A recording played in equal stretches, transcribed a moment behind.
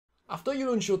After you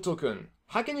launch your token,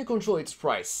 how can you control its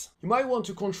price? You might want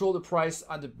to control the price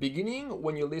at the beginning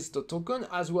when you list the token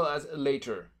as well as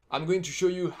later. I'm going to show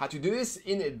you how to do this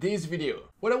in this video.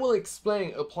 What I will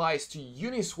explain applies to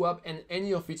Uniswap and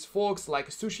any of its forks like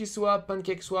SushiSwap,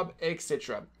 Pancake Swap,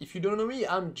 etc. If you don't know me,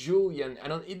 I'm Julian,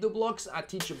 and on Eat the Blocks I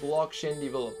teach blockchain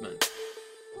development.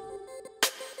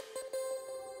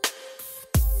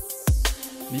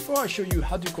 Before I show you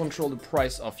how to control the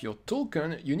price of your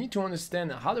token, you need to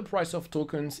understand how the price of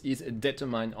tokens is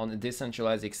determined on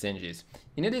decentralized exchanges.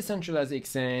 In a decentralized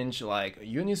exchange like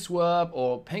Uniswap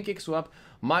or PancakeSwap,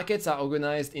 markets are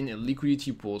organized in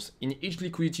liquidity pools. In each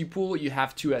liquidity pool, you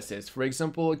have two assets, for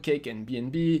example, Cake and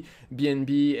BNB,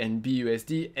 BNB and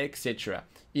BUSD, etc.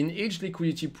 In each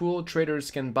liquidity pool, traders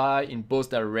can buy in both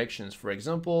directions. For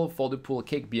example, for the pool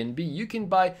Cake BNB, you can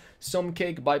buy some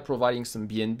Cake by providing some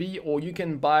BNB, or you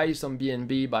can buy some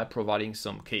BNB by providing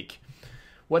some Cake.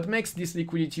 What makes this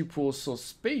liquidity pool so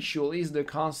special is the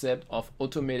concept of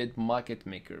automated market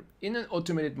maker. In an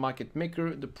automated market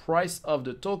maker, the price of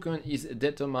the token is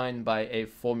determined by a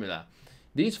formula.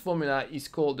 This formula is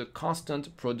called the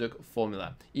constant product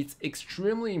formula. It's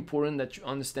extremely important that you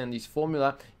understand this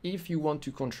formula if you want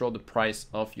to control the price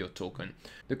of your token.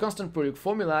 The constant product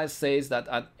formula says that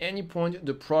at any point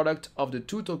the product of the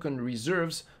two token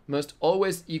reserves must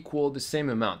always equal the same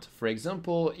amount. For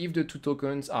example, if the two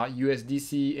tokens are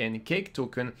USDC and Cake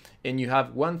token and you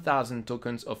have 1000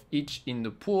 tokens of each in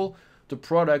the pool, the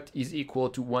product is equal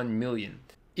to 1 million.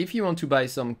 If you want to buy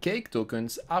some Cake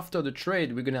tokens, after the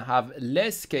trade, we're going to have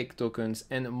less Cake tokens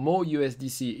and more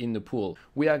USDC in the pool.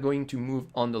 We are going to move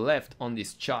on the left on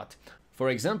this chart. For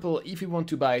example, if you want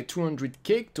to buy 200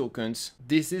 Cake tokens,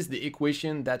 this is the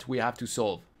equation that we have to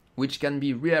solve, which can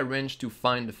be rearranged to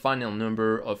find the final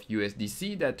number of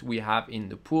USDC that we have in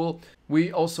the pool. We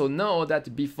also know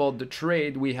that before the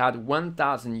trade we had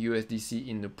 1000 USDC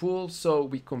in the pool, so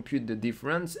we compute the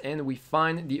difference and we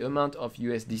find the amount of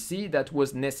USDC that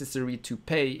was necessary to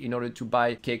pay in order to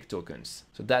buy Cake tokens.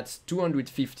 So that's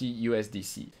 250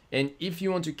 USDC. And if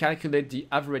you want to calculate the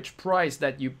average price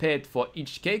that you paid for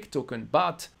each Cake token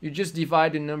bought, you just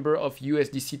divide the number of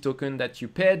USDC token that you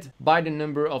paid by the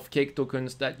number of Cake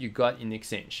tokens that you got in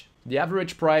exchange. The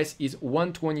average price is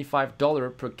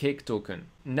 $125 per Cake token.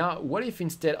 Now, what if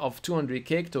instead of 200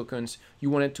 Cake tokens, you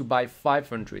wanted to buy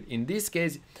 500? In this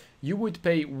case, you would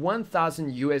pay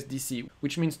 1000 USDC,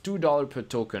 which means $2 per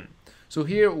token. So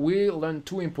here we learn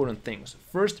two important things.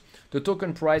 First, the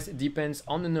token price depends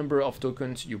on the number of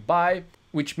tokens you buy,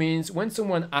 which means when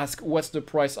someone asks what's the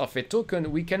price of a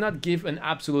token, we cannot give an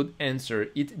absolute answer.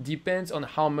 It depends on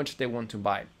how much they want to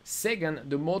buy. Second,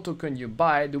 the more token you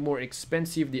buy, the more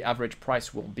expensive the average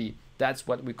price will be. That's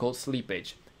what we call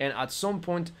slippage. And at some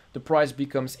point, the price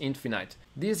becomes infinite.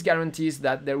 This guarantees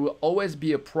that there will always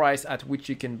be a price at which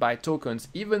you can buy tokens,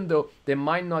 even though there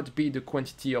might not be the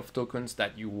quantity of tokens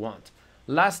that you want.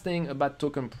 Last thing about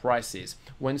token prices.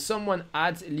 When someone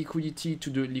adds liquidity to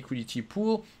the liquidity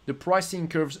pool, the pricing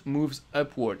curves moves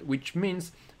upward, which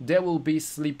means there will be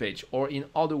slippage, or in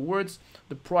other words,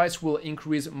 the price will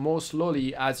increase more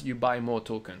slowly as you buy more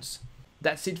tokens.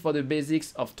 That's it for the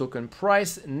basics of token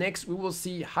price. Next, we will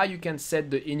see how you can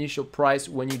set the initial price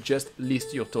when you just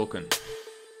list your token.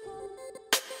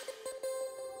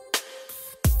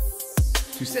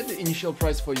 To set the initial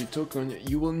price for your token,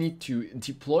 you will need to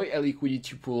deploy a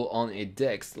liquidity pool on a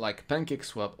DEX like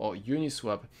PancakeSwap or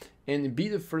Uniswap and be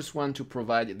the first one to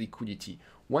provide liquidity.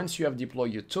 Once you have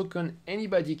deployed your token,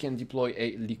 anybody can deploy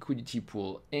a liquidity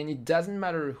pool, and it doesn't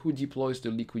matter who deploys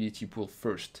the liquidity pool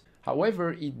first.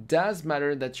 However, it does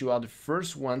matter that you are the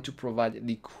first one to provide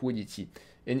liquidity.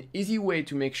 An easy way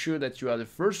to make sure that you are the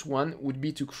first one would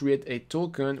be to create a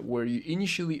token where you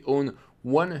initially own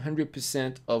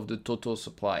 100% of the total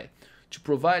supply. To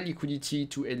provide liquidity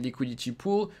to a liquidity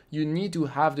pool, you need to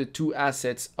have the two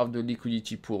assets of the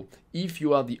liquidity pool. If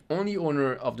you are the only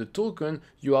owner of the token,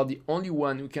 you are the only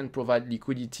one who can provide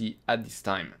liquidity at this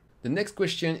time. The next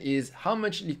question is how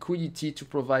much liquidity to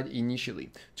provide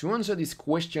initially. To answer this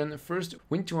question, first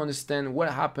we need to understand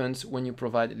what happens when you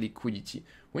provide liquidity.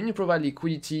 When you provide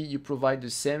liquidity, you provide the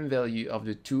same value of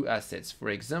the two assets. For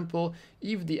example,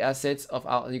 if the assets of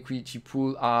our liquidity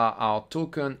pool are our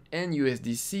token and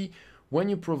USDC, when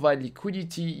you provide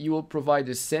liquidity, you will provide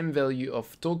the same value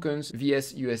of tokens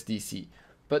vs USDC.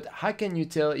 But how can you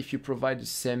tell if you provide the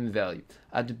same value?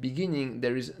 At the beginning,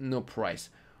 there is no price.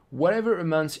 Whatever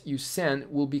amounts you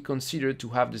send will be considered to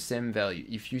have the same value.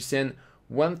 If you send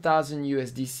 1000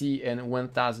 USDC and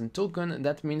 1000 token,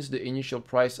 that means the initial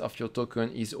price of your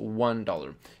token is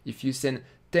 $1. If you send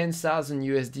 10,000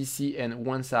 USDC and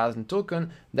 1,000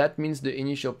 token, that means the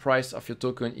initial price of your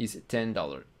token is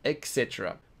 $10,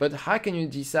 etc. But how can you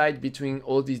decide between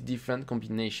all these different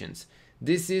combinations?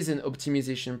 This is an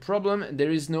optimization problem. There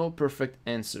is no perfect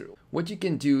answer. What you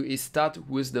can do is start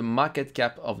with the market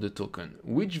cap of the token.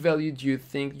 Which value do you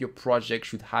think your project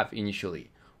should have initially?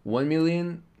 1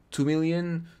 million, 2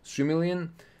 million, 3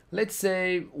 million? Let's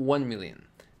say 1 million.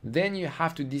 Then you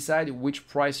have to decide which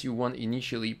price you want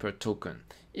initially per token.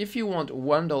 If you want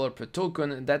 $1 per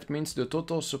token, that means the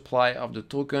total supply of the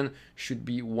token should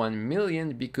be 1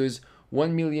 million, because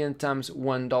 1 million times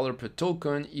 $1 per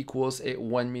token equals a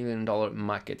 $1 million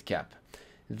market cap.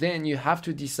 Then you have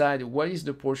to decide what is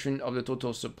the portion of the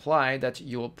total supply that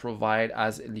you'll provide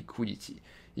as liquidity.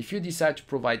 If you decide to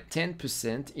provide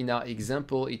 10%, in our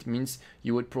example, it means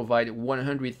you would provide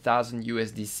 100,000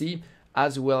 USDC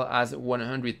as well as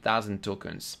 100,000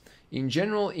 tokens. In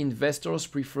general, investors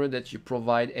prefer that you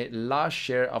provide a large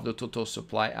share of the total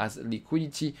supply as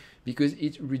liquidity because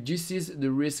it reduces the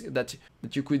risk that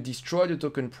you could destroy the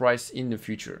token price in the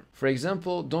future. For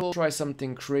example, don't try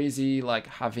something crazy like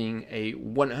having a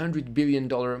 $100 billion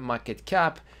market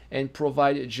cap and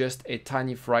provide just a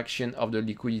tiny fraction of the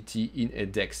liquidity in a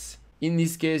DEX. In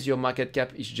this case, your market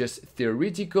cap is just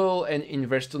theoretical and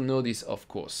investors know this, of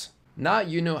course. Now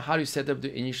you know how to set up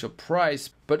the initial price,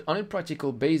 but on a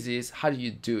practical basis, how do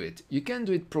you do it? You can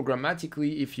do it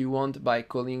programmatically if you want by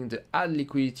calling the add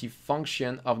liquidity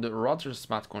function of the router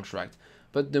smart contract.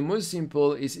 But the most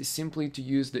simple is simply to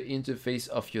use the interface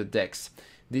of your DEX.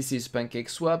 This is Pancake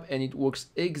swap and it works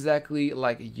exactly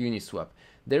like Uniswap.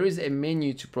 There is a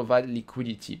menu to provide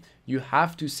liquidity. You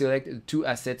have to select the two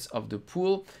assets of the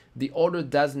pool. The order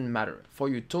doesn't matter. For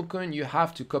your token, you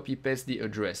have to copy paste the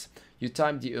address. You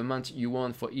type the amount you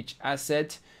want for each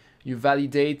asset, you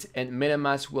validate, and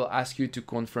MetaMask will ask you to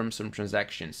confirm some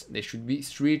transactions. There should be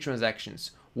 3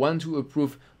 transactions. One to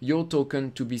approve your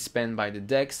token to be spent by the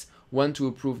DEX, one to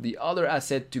approve the other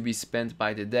asset to be spent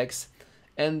by the DEX,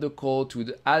 and the call to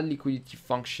the add liquidity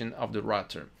function of the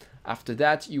router. After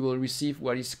that, you will receive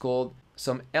what is called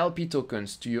some LP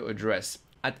tokens to your address.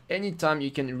 At any time,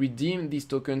 you can redeem these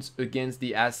tokens against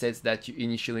the assets that you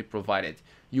initially provided.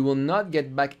 You will not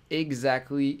get back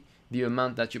exactly the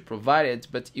amount that you provided,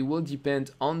 but it will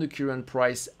depend on the current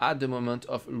price at the moment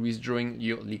of withdrawing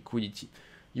your liquidity.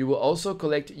 You will also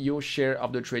collect your share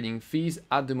of the trading fees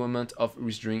at the moment of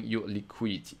withdrawing your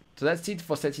liquidity. So that's it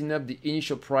for setting up the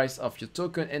initial price of your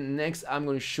token, and next I'm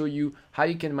going to show you how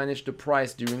you can manage the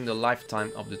price during the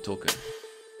lifetime of the token.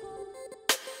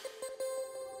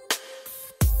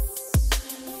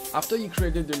 After you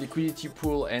created the liquidity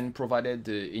pool and provided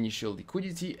the initial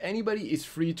liquidity, anybody is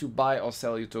free to buy or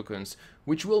sell your tokens,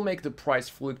 which will make the price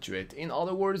fluctuate. In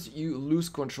other words, you lose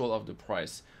control of the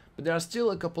price. But there are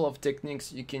still a couple of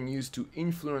techniques you can use to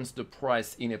influence the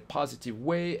price in a positive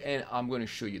way, and I'm going to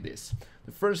show you this.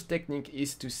 The first technique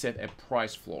is to set a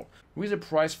price floor. With a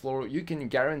price floor, you can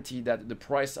guarantee that the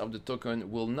price of the token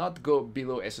will not go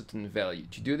below a certain value.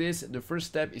 To do this, the first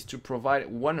step is to provide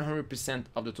 100%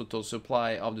 of the total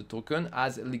supply of the token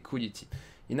as liquidity.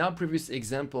 In our previous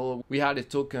example, we had a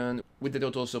token with a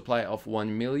total supply of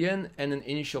 1 million and an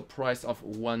initial price of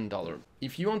 $1.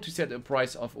 If you want to set a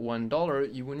price of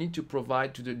 $1, you will need to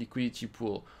provide to the liquidity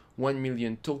pool 1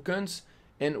 million tokens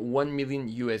and 1 million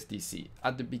USDC.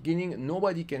 At the beginning,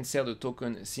 nobody can sell the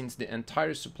token since the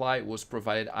entire supply was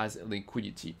provided as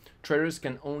liquidity. Traders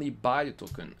can only buy the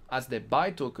token. As they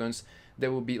buy tokens,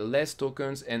 there will be less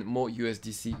tokens and more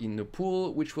USDC in the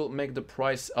pool, which will make the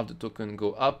price of the token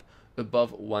go up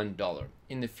above $1.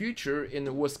 In the future, in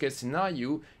the worst case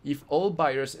scenario, if all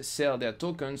buyers sell their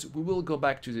tokens, we will go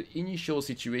back to the initial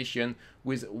situation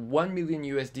with 1 million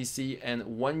USDC and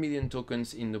 1 million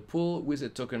tokens in the pool with a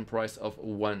token price of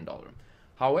 $1.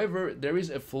 However, there is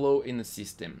a flaw in the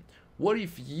system. What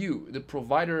if you, the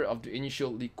provider of the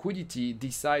initial liquidity,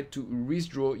 decide to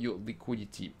withdraw your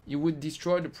liquidity? You would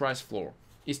destroy the price floor.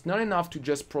 It's not enough to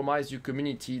just promise your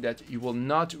community that you will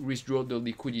not withdraw the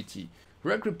liquidity.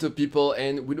 We're crypto people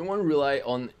and we don't want to rely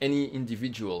on any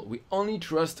individual. We only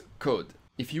trust code.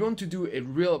 If you want to do a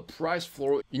real price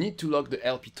floor, you need to lock the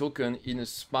LP token in a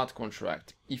smart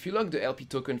contract. If you lock the LP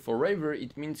token forever,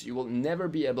 it means you will never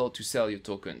be able to sell your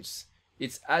tokens.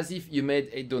 It's as if you made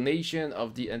a donation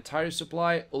of the entire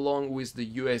supply along with the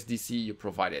USDC you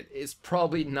provided. It's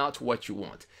probably not what you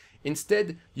want.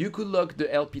 Instead, you could lock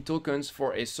the LP tokens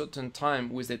for a certain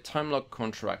time with a time lock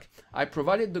contract. I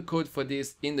provided the code for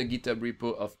this in the GitHub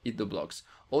repo of Eat the Blocks.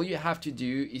 All you have to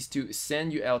do is to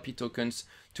send your LP tokens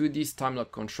to this time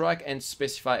lock contract and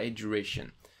specify a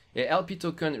duration. A LP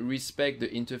token respects the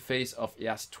interface of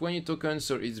ERC20 tokens,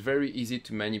 so it's very easy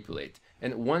to manipulate.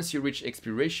 And once you reach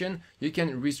expiration, you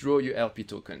can withdraw your LP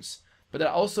tokens. But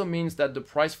that also means that the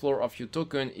price floor of your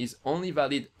token is only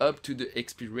valid up to the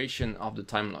expiration of the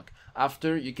time lock.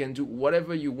 After, you can do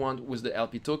whatever you want with the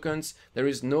LP tokens. There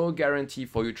is no guarantee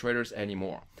for your traders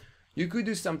anymore. You could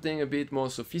do something a bit more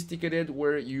sophisticated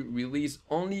where you release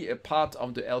only a part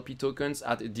of the LP tokens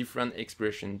at different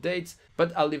expiration dates,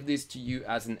 but I'll leave this to you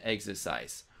as an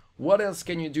exercise. What else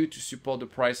can you do to support the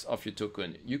price of your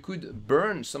token? You could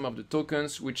burn some of the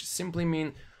tokens, which simply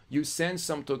mean you send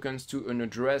some tokens to an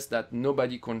address that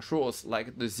nobody controls,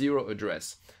 like the zero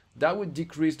address. That would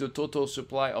decrease the total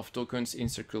supply of tokens in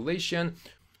circulation,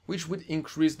 which would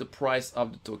increase the price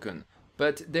of the token.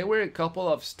 But there were a couple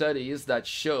of studies that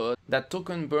showed that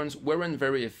token burns weren't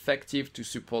very effective to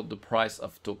support the price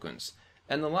of tokens.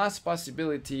 And the last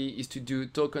possibility is to do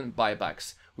token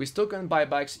buybacks. With token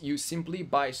buybacks, you simply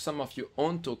buy some of your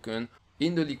own token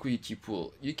in the liquidity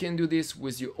pool. You can do this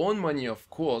with your own money, of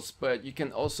course, but you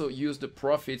can also use the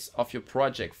profits of your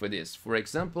project for this. For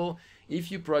example, if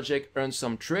your project earns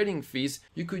some trading fees,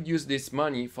 you could use this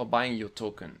money for buying your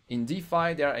token. In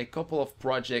DeFi, there are a couple of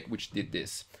projects which did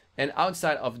this. And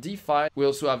outside of DeFi, we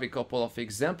also have a couple of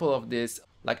examples of this,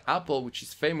 like Apple, which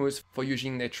is famous for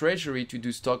using their treasury to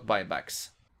do stock buybacks.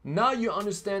 Now you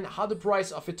understand how the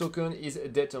price of a token is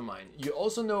determined. You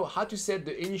also know how to set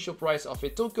the initial price of a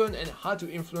token and how to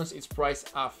influence its price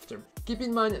after. Keep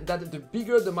in mind that the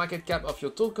bigger the market cap of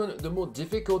your token, the more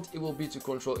difficult it will be to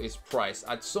control its price.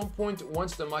 At some point,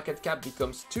 once the market cap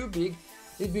becomes too big,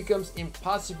 it becomes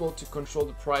impossible to control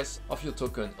the price of your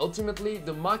token. Ultimately,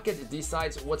 the market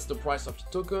decides what's the price of your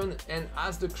token, and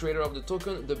as the creator of the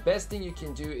token, the best thing you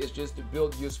can do is just to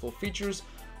build useful features,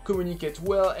 communicate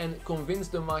well, and convince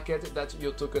the market that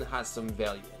your token has some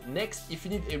value. Next, if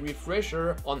you need a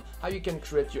refresher on how you can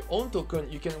create your own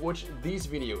token, you can watch this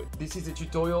video. This is a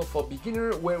tutorial for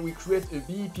beginner where we create a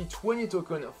BEP20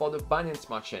 token for the Binance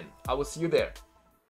Smart Chain. I will see you there.